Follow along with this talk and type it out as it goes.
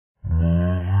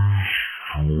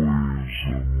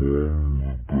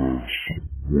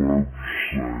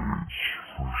websites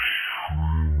for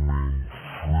streaming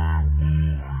free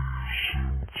movies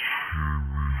and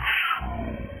TV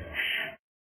shows.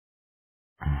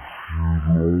 If you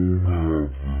don't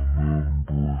have a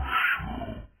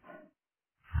membership,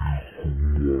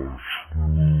 you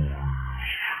can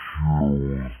watch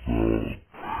movies here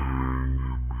without paying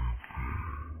anything.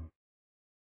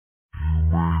 You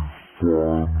may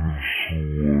find a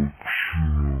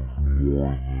selection of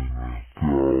more than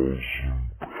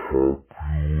 1,000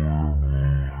 popular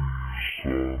movies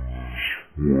on this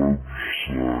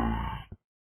website.